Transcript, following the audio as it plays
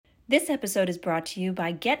This episode is brought to you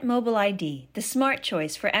by Get Mobile ID, the smart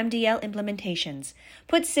choice for MDL implementations.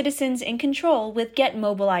 Put citizens in control with Get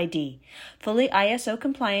Mobile ID. Fully ISO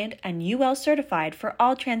compliant and UL certified for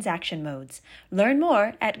all transaction modes. Learn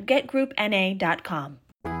more at getgroupna.com.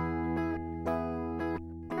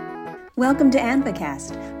 Welcome to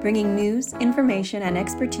ANVAcast, bringing news, information, and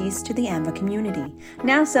expertise to the ANVA community,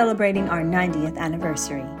 now celebrating our 90th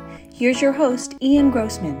anniversary. Here's your host, Ian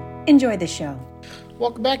Grossman. Enjoy the show.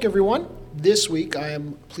 Welcome back, everyone. This week, I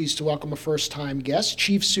am pleased to welcome a first-time guest,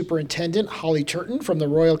 Chief Superintendent Holly Turton from the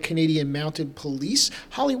Royal Canadian Mounted Police.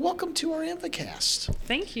 Holly, welcome to our ANVAcast.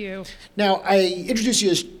 Thank you. Now, I introduce you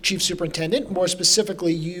as Chief Superintendent. More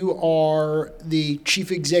specifically, you are the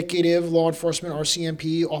Chief Executive Law Enforcement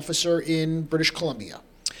RCMP officer in British Columbia.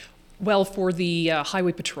 Well, for the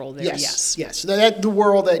highway patrol there, yes. The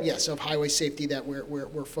world of highway safety that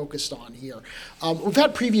we're focused on here. We've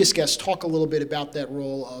had previous guests talk a little bit about that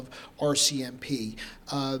role of RCMP.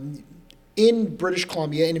 In British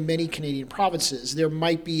Columbia and in many Canadian provinces, there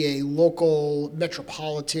might be a local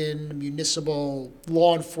metropolitan municipal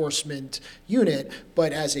law enforcement unit,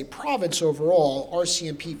 but as a province overall,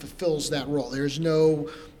 RCMP fulfills that role. There's no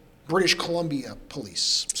British Columbia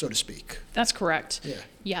police, so to speak. That's correct.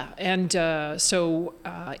 Yeah. And so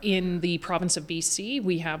in the province of BC,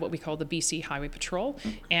 we have what we call the BC Highway Patrol.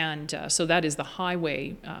 And so that is the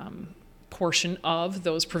highway portion of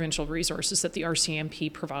those provincial resources that the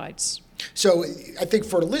RCMP provides. So I think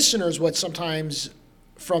for listeners, what sometimes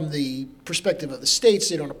from the perspective of the states,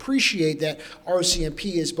 they don't appreciate that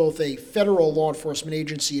RCMP is both a federal law enforcement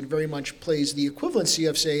agency and very much plays the equivalency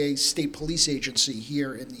of, say, a state police agency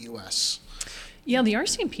here in the U.S. Yeah, the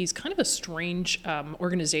RCMP is kind of a strange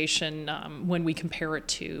organization when we compare it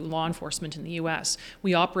to law enforcement in the U.S.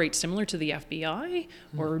 We operate similar to the FBI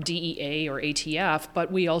or DEA or ATF,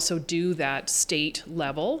 but we also do that state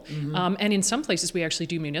level. And in some places, we actually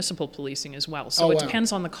do municipal policing as well. So it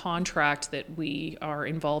depends on the contract that we are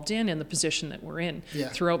involved in and the position that we're in. Yeah.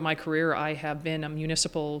 Throughout my career, I have been a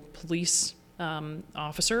municipal police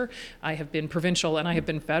officer, I have been provincial, and I have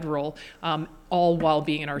been federal, all while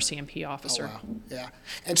being an RCMP officer. Oh, wow. Yeah.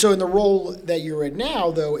 And so in the role that you're in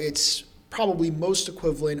now, though, it's probably most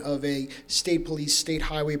equivalent of a state police, state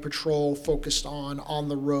highway patrol focused on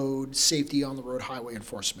the road safety, on the road highway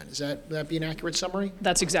enforcement. Would that be an accurate summary?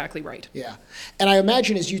 That's exactly right. Yeah. And I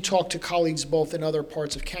imagine as you talk to colleagues both in other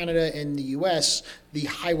parts of Canada and the U.S., the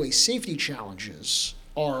highway safety challenges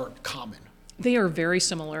are common. They are very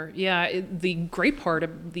similar. Yeah, the great part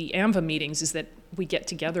of the ANVA meetings is that we get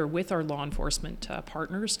together with our law enforcement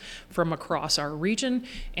partners from across our region.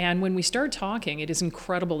 And when we start talking, it is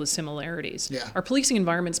incredible the similarities. Yeah. Our policing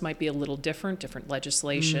environments might be a little different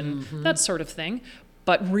legislation, that sort of thing.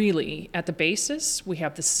 But really, at the basis, we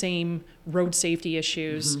have the same road safety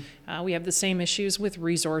issues. We have the same issues with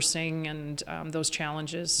resourcing and those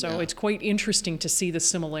challenges. So it's quite interesting to see the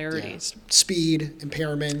similarities. Yeah. Speed,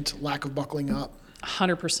 impairment, lack of buckling up.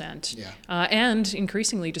 100%. Yeah. And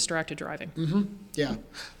increasingly distracted driving. Yeah.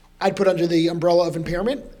 I'd put under the umbrella of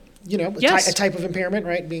impairment. Yes. A type of impairment,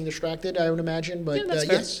 right? Being distracted, I would imagine. But that's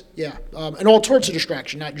fair. yes, yeah. And all sorts of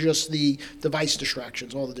distraction, not just the device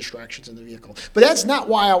distractions, all the distractions in the vehicle. But that's not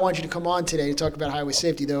why I want you to come on today to talk about highway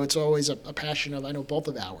safety, though it's always a passion of, I know, both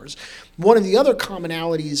of ours. One of the other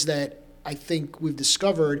commonalities that I think we've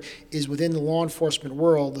discovered is within the law enforcement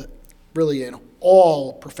world, really in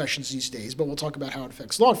all professions these days, but we'll talk about how it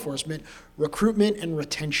affects law enforcement, recruitment and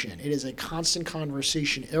retention. It is a constant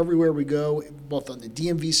conversation everywhere we go, both on the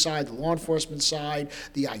DMV side, the law enforcement side,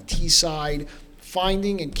 the IT side,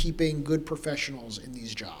 finding and keeping good professionals in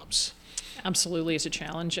these jobs. Absolutely, it's a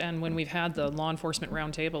challenge. And when we've had the law enforcement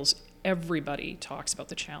roundtables, everybody talks about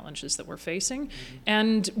the challenges that we're facing.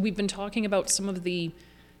 And we've been talking about some of the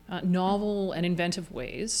novel and inventive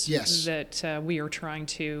ways that we are trying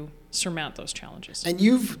to surmount those challenges. And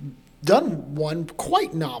you've done one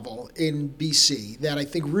quite novel in BC that I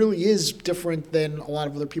think really is different than a lot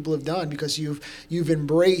of other people have done, because you've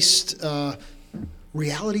embraced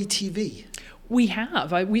reality TV. We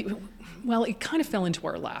have. Well, it kind of fell into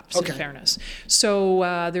our laps, in fairness.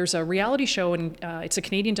 So there's a reality show, and it's a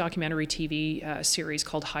Canadian documentary TV series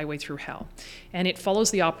called Highway Through Hell. And it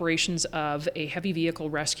follows the operations of a heavy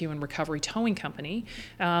vehicle rescue and recovery towing company.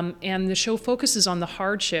 And the show focuses on the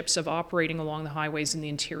hardships of operating along the highways in the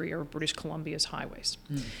interior of British Columbia's highways.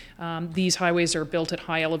 These highways are built at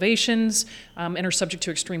high elevations and are subject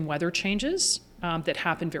to extreme weather changes that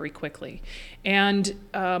happen very quickly. And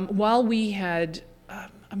while we had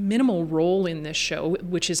a minimal role in this show,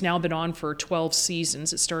 which has now been on for 12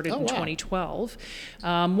 seasons. It started in 2012.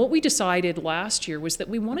 What we decided last year was that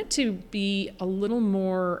we wanted to be a little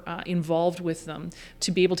more involved with them,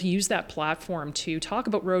 to be able to use that platform to talk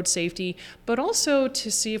about road safety, but also to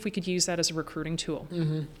see if we could use that as a recruiting tool.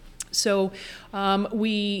 Mm-hmm. So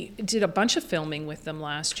we did a bunch of filming with them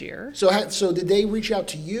last year. So did they reach out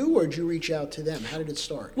to you, or did you reach out to them? How did it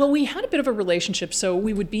start? Well, we had a bit of a relationship. So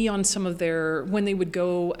we would be on some of their, when they would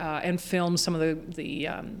go and film some of the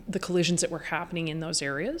collisions that were happening in those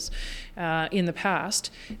areas in the past,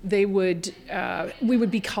 we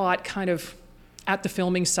would be caught kind of at the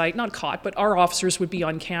filming site, not caught, but our officers would be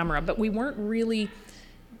on camera, but we weren't really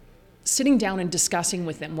sitting down and discussing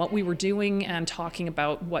with them what we were doing and talking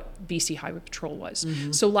about what BC Highway Patrol was.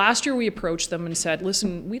 Mm-hmm. So last year we approached them and said,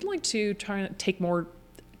 listen, we'd like to try to take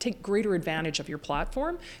greater advantage of your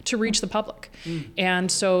platform to reach the public. Mm.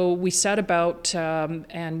 And so we set about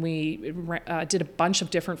and we did a bunch of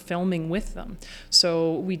different filming with them.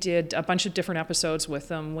 So we did a bunch of different episodes with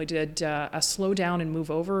them. We did a slow down and move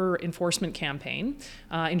over enforcement campaign,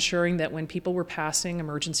 ensuring that when people were passing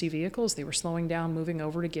emergency vehicles, they were slowing down, moving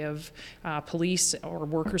over to give police or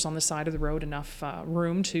workers on the side of the road enough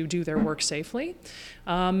room to do their work safely.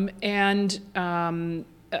 And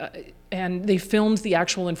they filmed the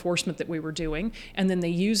actual enforcement that we were doing, and then they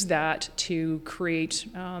used that to create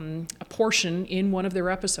a portion in one of their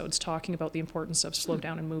episodes talking about the importance of slow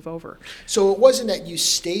down and move over. So it wasn't that you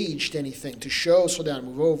staged anything to show slow down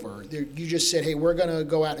and move over. You just said, hey, we're going to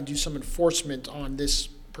go out and do some enforcement on this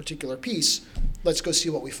particular piece. Let's go see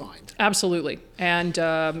what we find. Absolutely. And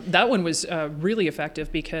that one was really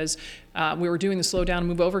effective because we were doing the slow down and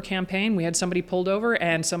move over campaign. We had somebody pulled over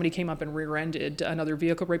and somebody came up and rear-ended another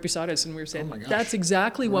vehicle right beside us, and we were saying, that's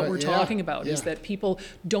exactly what we're talking about, is that people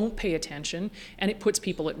don't pay attention and it puts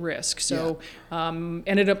people at risk. So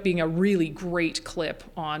ended up being a really great clip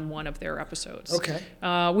on one of their episodes. Okay.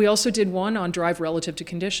 We also did one on drive relative to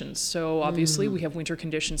conditions. So obviously we have winter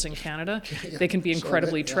conditions in Canada. They can be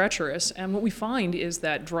incredibly treacherous. And what we find is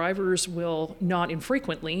that drivers will not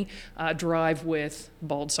infrequently drive with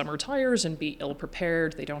bald summer tires and be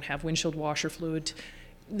ill-prepared. They don't have windshield washer fluid.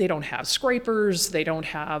 They don't have scrapers. They don't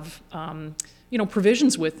have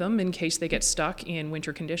provisions with them in case they get stuck in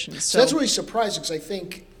winter conditions. So that's really surprising, because I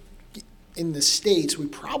think in the States we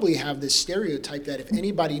probably have this stereotype that if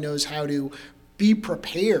anybody knows how to be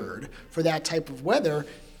prepared for that type of weather,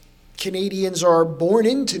 Canadians are born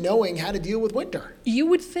into knowing how to deal with winter. You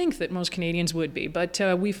would think that most Canadians would be, but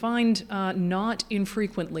we find not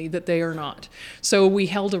infrequently that they are not. So we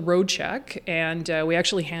held a road check, and we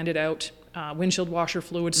actually handed out windshield washer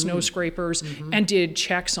fluid, snow scrapers, and did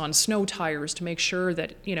checks on snow tires to make sure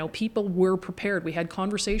that people were prepared. We had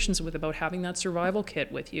conversations about having that survival kit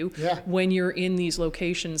with you when you're in these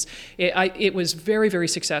locations. It was very, very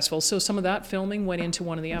successful. So some of that filming went into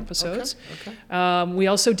one of the episodes. Okay. We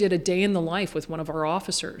also did a day in the life with one of our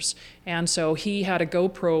officers, and so he had a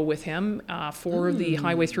GoPro with him for the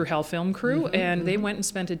Highway Through Hell film crew, and they went and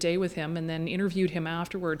spent a day with him and then interviewed him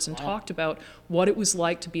afterwards and talked about what it was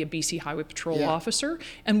like to be a BC Highway Patrol officer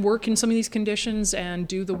and work in some of these conditions and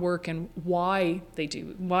do the work, and why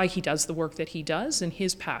he does the work that he does, and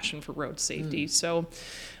his passion for road safety. So,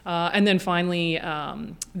 and then finally,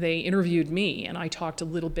 they interviewed me, and I talked a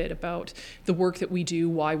little bit about the work that we do,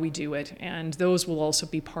 why we do it, and those will also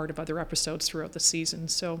be part of other episodes throughout the season.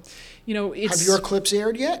 So, it's... Have your clips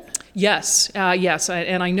aired yet? Yes,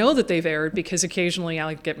 and I know that they've aired because occasionally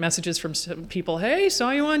I get messages from some people, hey,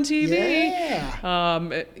 saw you on TV.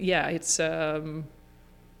 It's...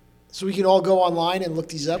 So we can all go online and look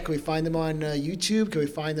these up. Can we find them on YouTube? Can we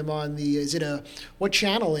find them on what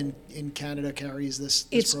channel in Canada carries this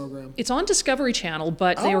program? It's on Discovery Channel,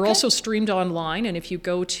 but they are also streamed online. And if you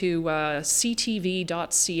go to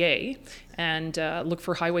ctv.ca and look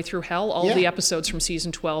for Highway Through Hell, all the episodes from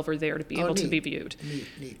season 12 are there to be able to be viewed.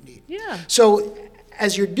 Neat. Yeah. So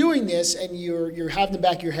as you're doing this and you're having in the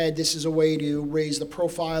back of your head, this is a way to raise the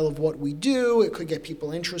profile of what we do. It could get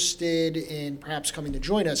people interested in perhaps coming to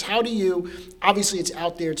join us. How do you, obviously it's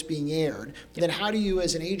out there, it's being aired, but then how do you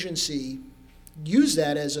as an agency use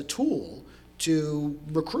that as a tool to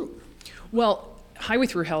recruit? Well, Highway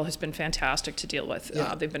Through Hell has been fantastic to deal with.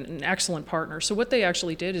 They've been an excellent partner. So what they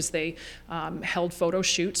actually did is they held photo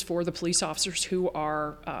shoots for the police officers who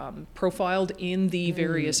are profiled in the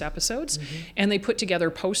various episodes, and they put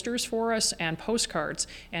together posters for us and postcards,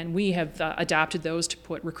 and we have adapted those to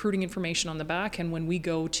put recruiting information on the back. And when we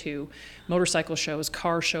go to motorcycle shows,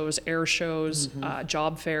 car shows, air shows,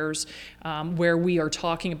 job fairs, where we are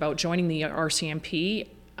talking about joining the RCMP,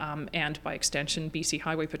 and by extension, BC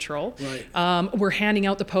Highway Patrol. Right. We're handing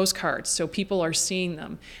out the postcards, so people are seeing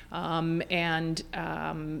them, and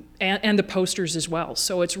the posters as well.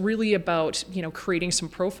 So it's really about, creating some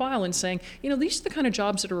profile and saying, these are the kind of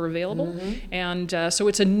jobs that are available. And so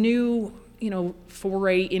it's a new,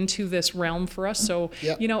 foray into this realm for us. So,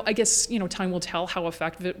 Yep. I guess, time will tell how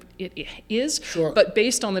effective it is. Sure. But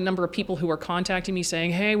based on the number of people who are contacting me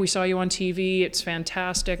saying, hey, we saw you on TV, it's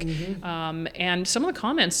fantastic. And some of the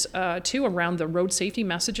comments, too, around the road safety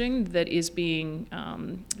messaging that is being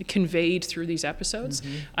conveyed through these episodes,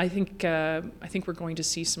 I think we're going to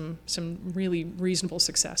see some really reasonable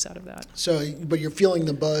success out of that. So, but you're feeling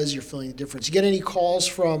the buzz, you're feeling the difference. You get any calls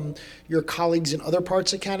from your colleagues in other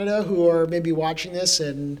parts of Canada who are maybe watching this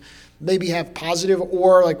and maybe have positive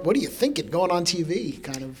or like, what are you thinking going on TV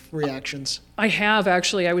kind of reactions? I have,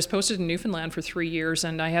 actually. I was posted in Newfoundland for 3 years,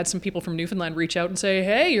 and I had some people from Newfoundland reach out and say,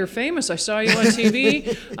 hey, you're famous. I saw you on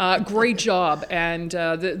TV. Great job. And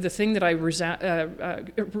the thing that I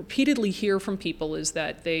repeatedly hear from people is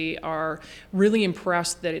that they are really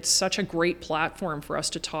impressed that it's such a great platform for us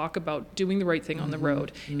to talk about doing the right thing on the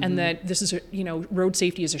road, and that this is, road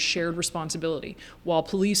safety is a shared responsibility. While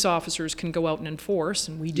police officers can go out and enforce,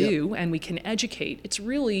 and we do, and we can educate, it's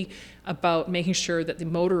really about making sure that the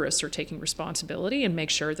motorists are taking responsibility and make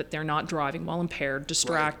sure that they're not driving while impaired,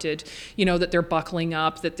 distracted, that they're buckling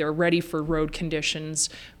up, that they're ready for road conditions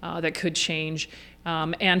that could change.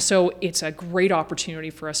 And so it's a great opportunity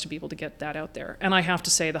for us to be able to get that out there. And I have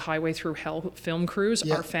to say the Highway Through Hell film crews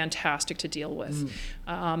are fantastic to deal with.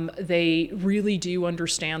 They really do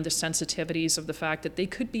understand the sensitivities of the fact that they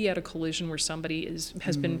could be at a collision where somebody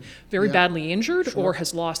has been very badly injured or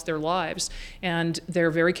has lost their lives. And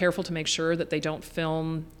they're very careful to make sure that they don't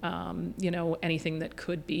film, anything that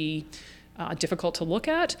could be difficult to look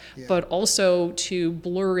at, but also to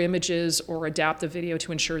blur images or adapt the video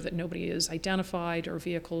to ensure that nobody is identified or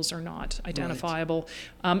vehicles are not identifiable.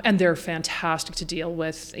 And they're fantastic to deal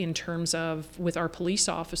with in terms of with our police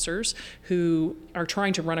officers who are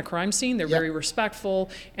trying to run a crime scene. They're very respectful,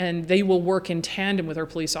 and they will work in tandem with our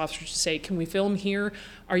police officers to say, can we film here?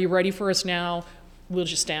 Are you ready for us now? We'll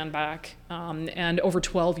just stand back. And over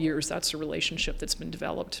 12 years, that's a relationship that's been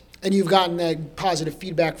developed. And you've gotten positive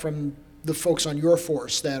feedback from the folks on your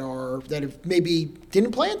force that have maybe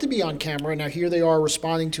didn't plan to be on camera. Now here they are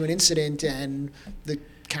responding to an incident and the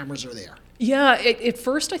cameras are there. Yeah, at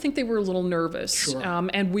first I think they were a little nervous. Sure.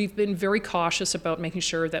 And we've been very cautious about making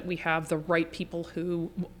sure that we have the right people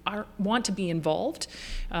who want to be involved.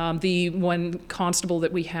 The one constable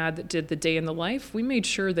that we had that did the day in the life, we made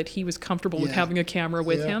sure that he was comfortable with having a camera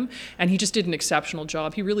with him, and he just did an exceptional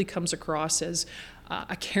job. He really comes across as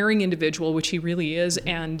a caring individual, which he really is,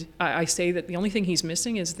 and I say that the only thing he's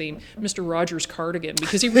missing is the Mr. Rogers cardigan,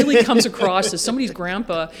 because he really comes across as somebody's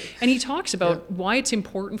grandpa, and he talks about why it's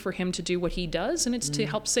important for him to do what he does, and it's to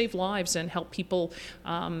help save lives and help people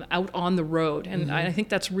out on the road, and I think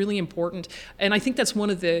that's really important, and I think that's one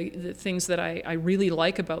of the things that I really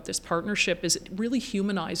like about this partnership is it really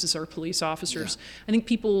humanizes our police officers. I think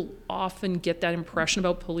people often get that impression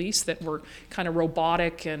about police that we're kind of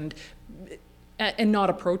robotic and not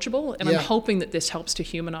approachable, and I'm hoping that this helps to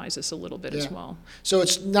humanize us a little bit as well. So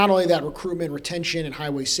it's not only that recruitment, retention, and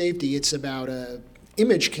highway safety, it's about a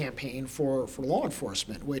image campaign for law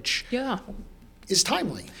enforcement, which is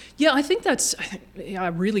timely. Yeah, I think that's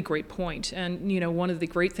a really great point. And, one of the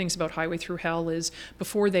great things about Highway Through Hell is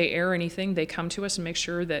before they air anything, they come to us and make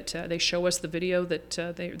sure that they show us the video, that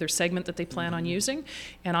their segment that they plan on using.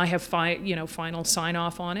 And I have final sign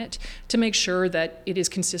off on it to make sure that it is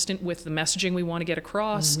consistent with the messaging we want to get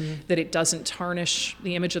across, that it doesn't tarnish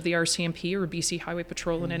the image of the RCMP or BC Highway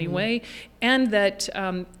Patrol in any way, and that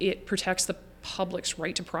it protects the public's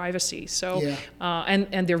right to privacy. So,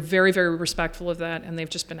 and they're very, very respectful of that, and they've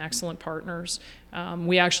just been excellent partners.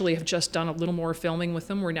 We actually have just done a little more filming with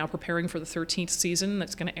them. We're now preparing for the 13th season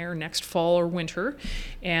that's going to air next fall or winter.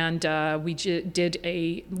 And we did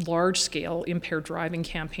a large-scale impaired driving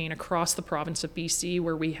campaign across the province of BC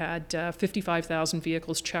where we had 55,000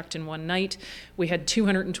 vehicles checked in one night. We had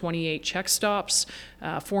 228 check stops,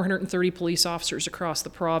 430 police officers across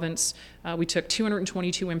the province. We took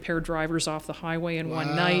 222 impaired drivers off the highway in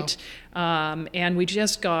one night. And we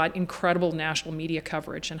just got incredible national media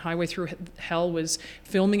coverage. And Highway Through Hell was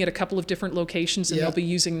filming at a couple of different locations, and they'll be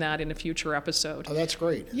using that in a future episode. Oh, that's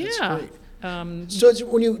great. Yeah. That's great. So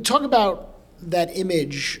when you talk about that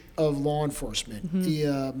image of law enforcement,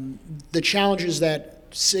 the challenges that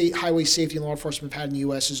highway safety and law enforcement have had in the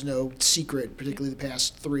U.S. is no secret, particularly the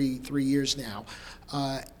past three years now.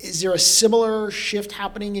 Is there a similar shift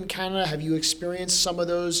happening in Canada? Have you experienced some of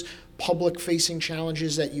those public-facing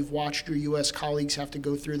challenges that you've watched your U.S. colleagues have to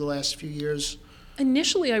go through the last few years?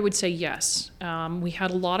 Initially, I would say yes. We had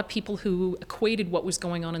a lot of people who equated what was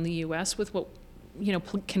going on in the U.S. with what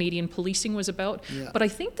Canadian policing was about. Yeah. But I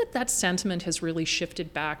think that sentiment has really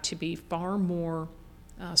shifted back to be far more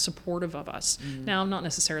supportive of us. Now, not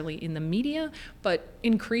necessarily in the media, but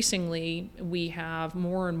increasingly we have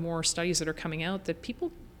more and more studies that are coming out that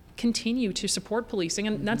people continue to support policing,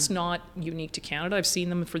 and that's not unique to Canada. I've seen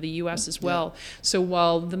them for the U.S. as well. So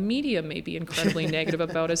while the media may be incredibly negative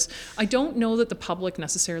about us, I don't know that the public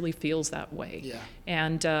necessarily feels that way. Yeah.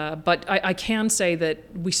 And but I can say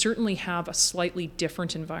that we certainly have a slightly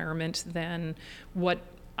different environment than what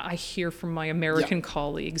I hear from my American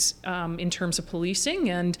colleagues in terms of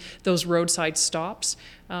policing and those roadside stops.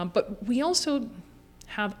 But we also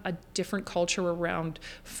have a different culture around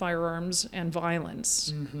firearms and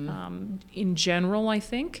violence in general, I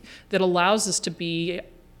think, that allows us to be,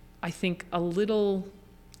 I think, a little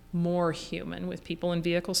more human with people in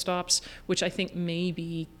vehicle stops, which I think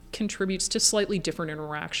maybe contributes to slightly different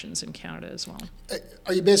interactions in Canada as well.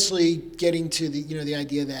 Are you basically getting to the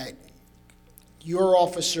idea that your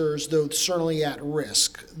officers, though certainly at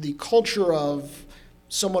risk, the culture of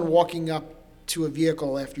someone walking up to a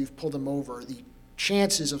vehicle after you've pulled them over, the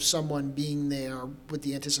chances of someone being there with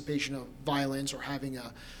the anticipation of violence or having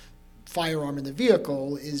a firearm in the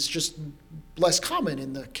vehicle is just less common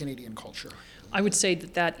in the Canadian culture? I would say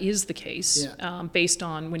that is the case, Yeah. based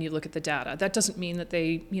on when you look at the data. That doesn't mean that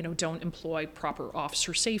they, don't employ proper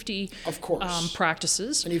officer safety Of course.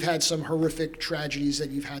 Practices. And you've had some horrific tragedies that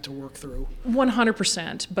you've had to work through.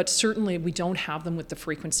 100%, but certainly we don't have them with the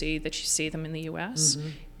frequency that you see them in the U.S.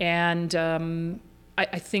 And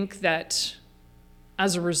I think that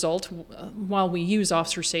as a result, while we use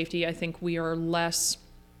officer safety, I think we are less,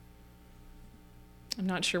 I'm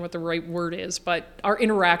not sure what the right word is, but our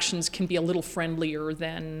interactions can be a little friendlier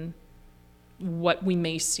than what we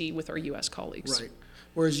may see with our U.S. colleagues. Right.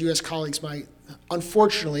 Whereas U.S. colleagues might,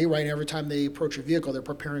 unfortunately, right, every time they approach a vehicle, they're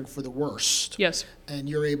preparing for the worst. Yes. And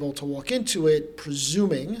you're able to walk into it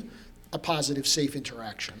presuming a positive, safe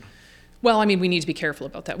interaction. Well, I mean, we need to be careful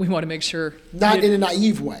about that. We want to make sure. Not in a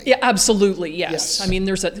naive way. Yeah, absolutely, yes. Yes. I mean,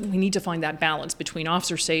 we need to find that balance between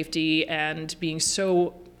officer safety and being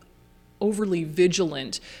so overly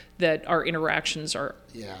vigilant that our interactions are,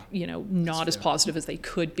 not as positive as they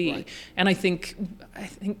could be. Right. And I think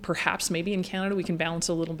perhaps maybe in Canada we can balance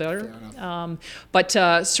a little better. Fair enough. But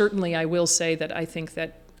certainly I will say that I think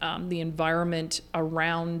that the environment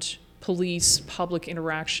around police public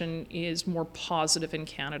interaction is more positive in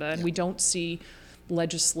Canada, and we don't see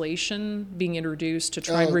legislation being introduced to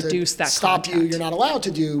try and reduce that stop contact. You're not allowed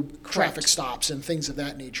to do traffic Correct. stops and things of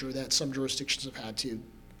that nature that some jurisdictions have had to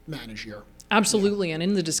manage here. Absolutely, and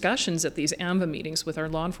in the discussions at these AMVA meetings with our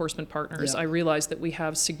law enforcement partners, Yeah. I realized that we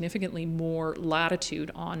have significantly more latitude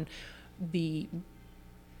on the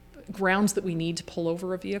grounds that we need to pull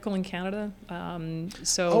over a vehicle in Canada.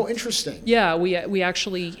 Oh, interesting. Yeah, we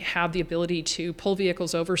actually have the ability to pull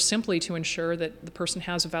vehicles over simply to ensure that the person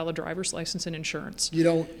has a valid driver's license and insurance. You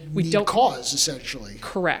don't need cause, essentially.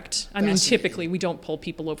 Correct. I mean, typically we don't pull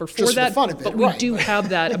people over for Just for that, the fun of it, but we right. do have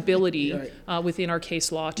that ability Right. within our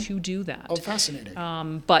case law to do that. Oh, fascinating.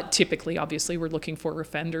 But typically, obviously, we're looking for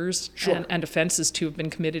offenders Sure. and offenses to have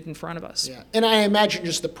been committed in front of us. Yeah, and I imagine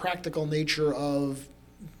just the practical nature of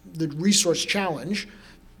the resource challenge,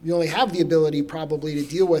 you only have the ability probably to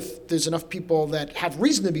deal with, there's enough people that have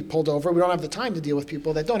reason to be pulled over. We don't have the time to deal with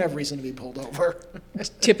people that don't have reason to be pulled over.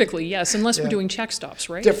 Typically, yes, unless Yeah. we're doing check stops,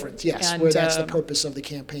 right? Different, yes, And, where that's the purpose of the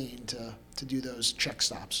campaign, to do those check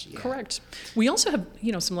stops. Yeah. Correct. We also have,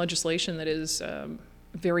 some legislation that is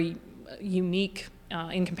very unique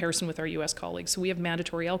in comparison with our U.S. colleagues. So we have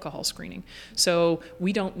mandatory alcohol screening. So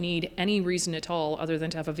we don't need any reason at all other than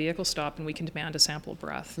to have a vehicle stop, and we can demand a sample of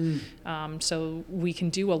breath. So we can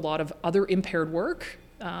do a lot of other impaired work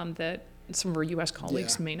that some of our U.S.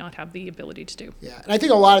 colleagues may not have the ability to do. Yeah, and I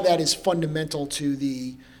think a lot of that is fundamental to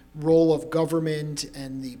the role of government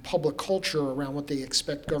and the public culture around what they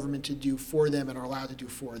expect government to do for them and are allowed to do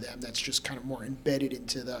for them. That's just kind of more embedded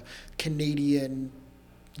into the Canadian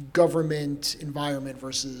government environment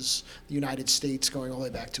versus the United States going all the way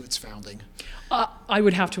back to its founding. I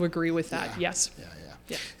would have to agree with that, yes.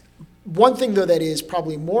 Yeah. One thing, though, that is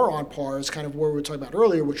probably more on par is kind of where we were talking about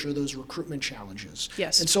earlier, which are those recruitment challenges.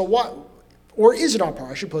 Yes. And so what, or is it on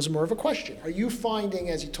par? I should pose more of a question. Are you finding,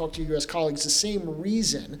 as you talk to your U.S. colleagues, the same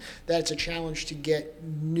reason that it's a challenge to get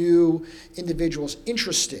new individuals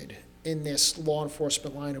interested in this law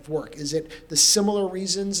enforcement line of work? Is it the similar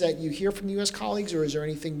reasons that you hear from the U.S. colleagues, or is there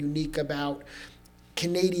anything unique about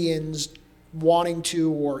Canadians wanting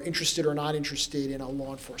to or interested or not interested in a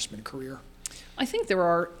law enforcement career? I think there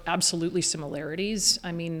are absolutely similarities.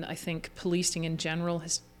 I mean, I think policing in general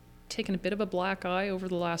has taken a bit of a black eye over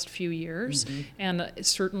the last few years. And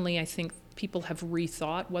certainly I think people have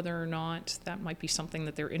rethought whether or not that might be something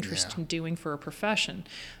that they're interested in doing for a profession.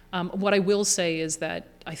 What I will say is that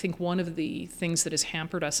I think one of the things that has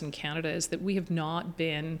hampered us in Canada is that we have not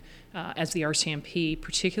been, as the RCMP,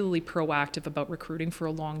 particularly proactive about recruiting for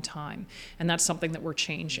a long time. And that's something that we're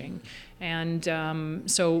changing. And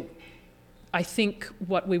so I think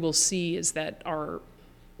what we will see is that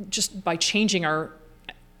just by changing our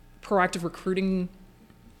proactive recruiting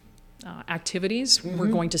activities, we're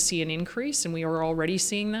going to see an increase, and we are already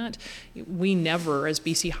seeing that. We never, as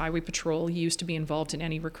BC Highway Patrol, used to be involved in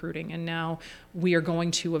any recruiting, and now we are going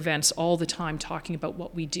to events all the time talking about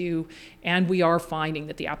what we do, and we are finding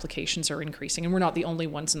that the applications are increasing, and we're not the only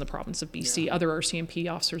ones in the province of BC. Other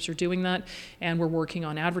RCMP officers are doing that, and we're working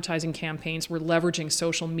on advertising campaigns. We're leveraging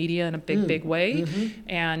social media in a big way,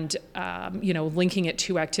 and linking it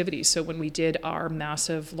to activities. So when we did our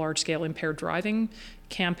massive large-scale impaired driving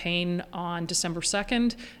campaign on December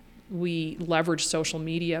 2nd, we leveraged social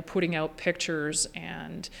media, putting out pictures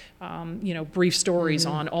and brief stories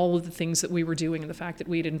on all of the things that we were doing, and the fact that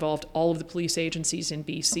we had involved all of the police agencies in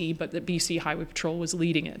BC, but that BC Highway Patrol was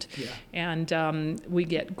leading it. And we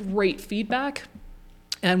get great feedback.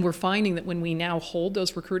 And we're finding that when we now hold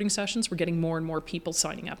those recruiting sessions, we're getting more and more people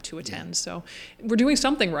signing up to attend. So we're doing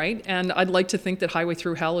something right, and I'd like to think that Highway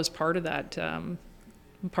Through Hell is part of that,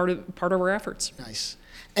 part of our efforts. Nice.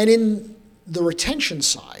 And in the retention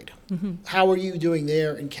side, how are you doing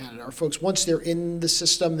there in Canada? Are folks, once they're in the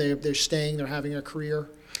system, they're staying, they're having a career?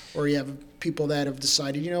 Or you have people that have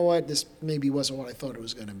decided, you know what, this maybe wasn't what I thought it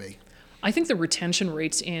was going to be? I think the retention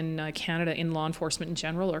rates in Canada in law enforcement in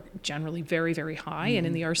general are generally very, very high, and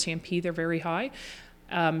in the RCMP they're very high.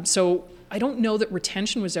 So I don't know that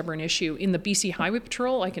retention was ever an issue. In the BC Highway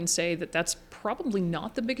Patrol, I can say that that's probably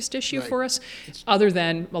not the biggest issue for us, other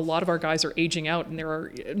than a lot of our guys are aging out,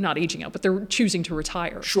 and not aging out, but they're choosing to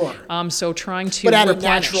retire. Sure. So trying to But at a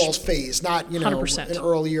natural phase, not 100%. An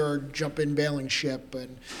earlier jump-in bailing ship.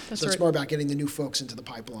 And That's so it's right. more about getting the new folks into the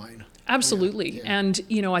pipeline. Absolutely. And,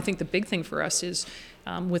 I think the big thing for us is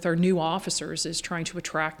with our new officers is trying to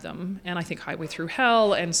attract them. And I think Highway Through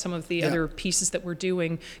Hell and some of the other pieces that we're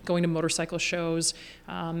doing, going to motorcycle shows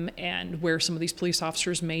and where some of these police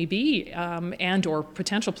officers may be and or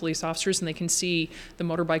potential police officers, and they can see the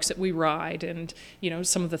motorbikes that we ride and,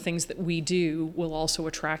 some of the things that we do will also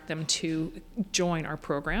attract them to join our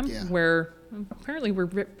program where apparently we're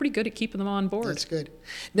pretty good at keeping them on board. That's good.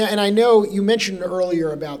 Now, and I know you mentioned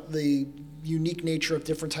earlier about the unique nature of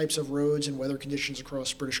different types of roads and weather conditions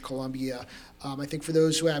across British Columbia. I think for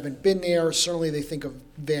those who haven't been there, certainly they think of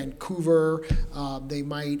Vancouver. They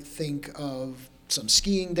might think of some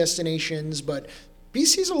skiing destinations, but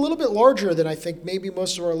BC is a little bit larger than I think maybe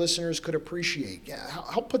most of our listeners could appreciate.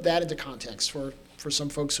 Help put that into context for some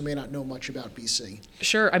folks who may not know much about BC.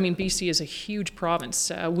 Sure. I mean, BC is a huge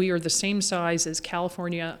province. We are the same size as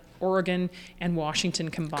California, Oregon, and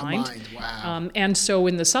Washington combined. Wow. And so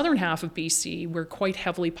in the southern half of BC, we're quite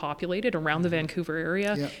heavily populated around the Vancouver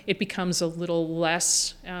area. It becomes a little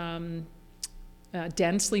less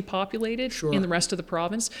densely populated in the rest of the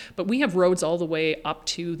province, but we have roads all the way up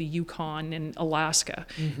to the Yukon and Alaska.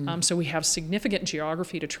 So we have significant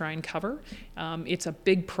geography to try and cover. It's a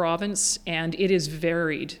big province and it is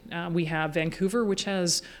varied. We have Vancouver, which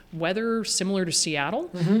has weather similar to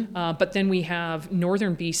Seattle, but then we have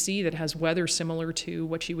northern BC that has weather similar to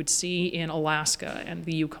what you would see in Alaska and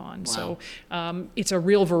the Yukon. So it's a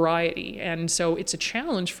real variety, and so it's a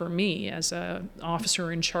challenge for me as an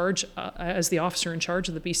officer in charge, as the officer in charge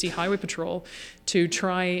of the BC Highway Patrol, to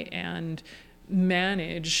try and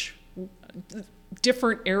manage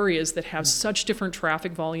different areas that have such different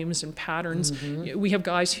traffic volumes and patterns. We have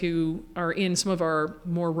guys who are in some of our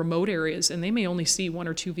more remote areas, and they may only see 1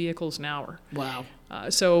 or 2 vehicles an hour. Wow.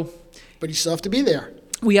 But you still have to be there.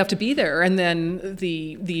 We have to be there. And then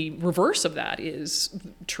the reverse of that is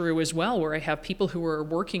true as well, where I have people who are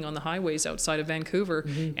working on the highways outside of Vancouver,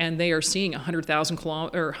 and they are seeing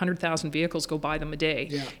 100,000 vehicles go by them a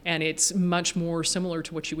day. And it's much more similar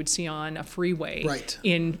to what you would see on a freeway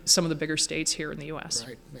in some of the bigger states here in the U.S.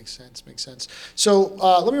 Right. Makes sense. So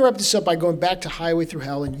let me wrap this up by going back to Highway Through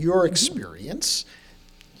Hell and your experience.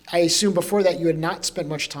 I assume before that you had not spent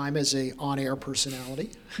much time as a on-air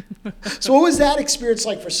personality. So what was that experience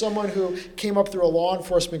like for someone who came up through a law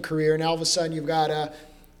enforcement career, and all of a sudden you've got a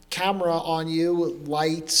camera on you,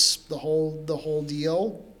 lights, the whole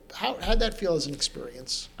deal? how'd that feel as an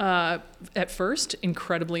experience? At first,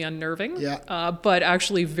 incredibly unnerving, yeah. But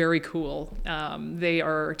actually very cool. They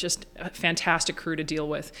are just a fantastic crew to deal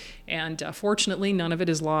with. And fortunately, none of it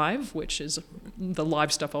is live, which is the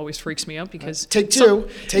live stuff always freaks me out because... Take two,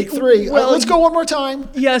 take three. Well, let's go one more time.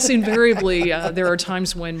 Yes, invariably. There are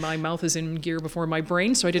times when my mouth is in gear before my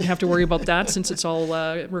brain, so I didn't have to worry about that since it's all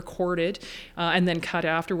recorded and then cut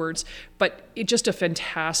afterwards. But it's just a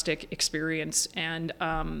fantastic experience. And,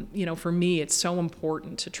 for me, it's so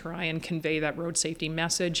important to try and convey that road safety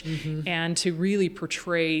message and to really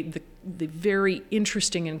portray the very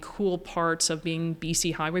interesting and cool parts of being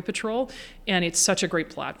BC Highway Patrol. And it's such a great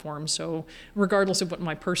platform. So regardless of what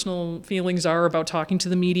my personal feelings are about talking to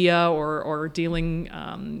the media or dealing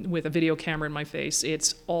with a video camera in my face,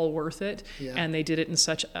 it's all worth it. Yeah. And they did it in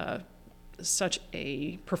such a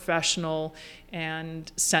professional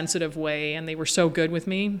and sensitive way, and they were so good with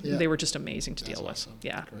me. Yeah. They were just amazing to deal awesome. with.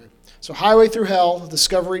 Yeah. Great. So Highway Through Hell,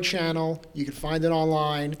 Discovery Channel. You can find it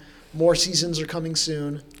online. More seasons are coming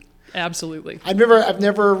soon. Absolutely. I've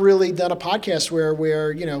never really done a podcast where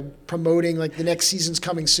promoting like the next season's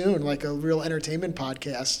coming soon, like a real entertainment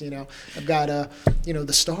podcast. I've got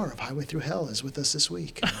the star of Highway Through Hell is with us this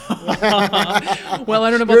week. Well, I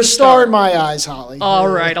don't know about You're a the star in my eyes, Holly. All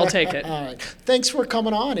right, I'll take it. All right. Thanks for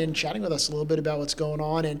coming on and chatting with us a little bit about what's going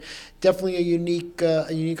on, and definitely a unique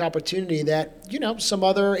opportunity that some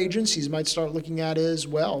other agencies might start looking at as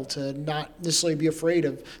well, to not necessarily be afraid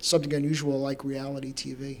of something unusual like reality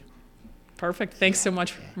TV. Perfect. Thanks so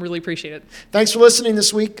much. Really appreciate it. Thanks for listening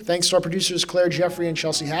this week. Thanks to our producers, Claire Jeffrey and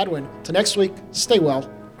Chelsea Hadwin. Till next week, stay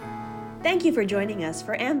well. Thank you for joining us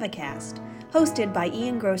for AMVAcast, hosted by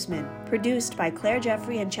Ian Grossman, produced by Claire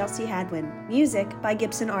Jeffrey and Chelsea Hadwin, music by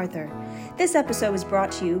Gibson Arthur. This episode was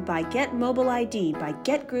brought to you by Get Mobile ID by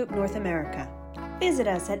Get Group North America. Visit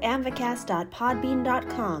us at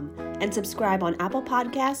amvacast.podbean.com and subscribe on Apple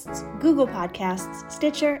Podcasts, Google Podcasts,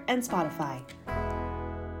 Stitcher, and Spotify.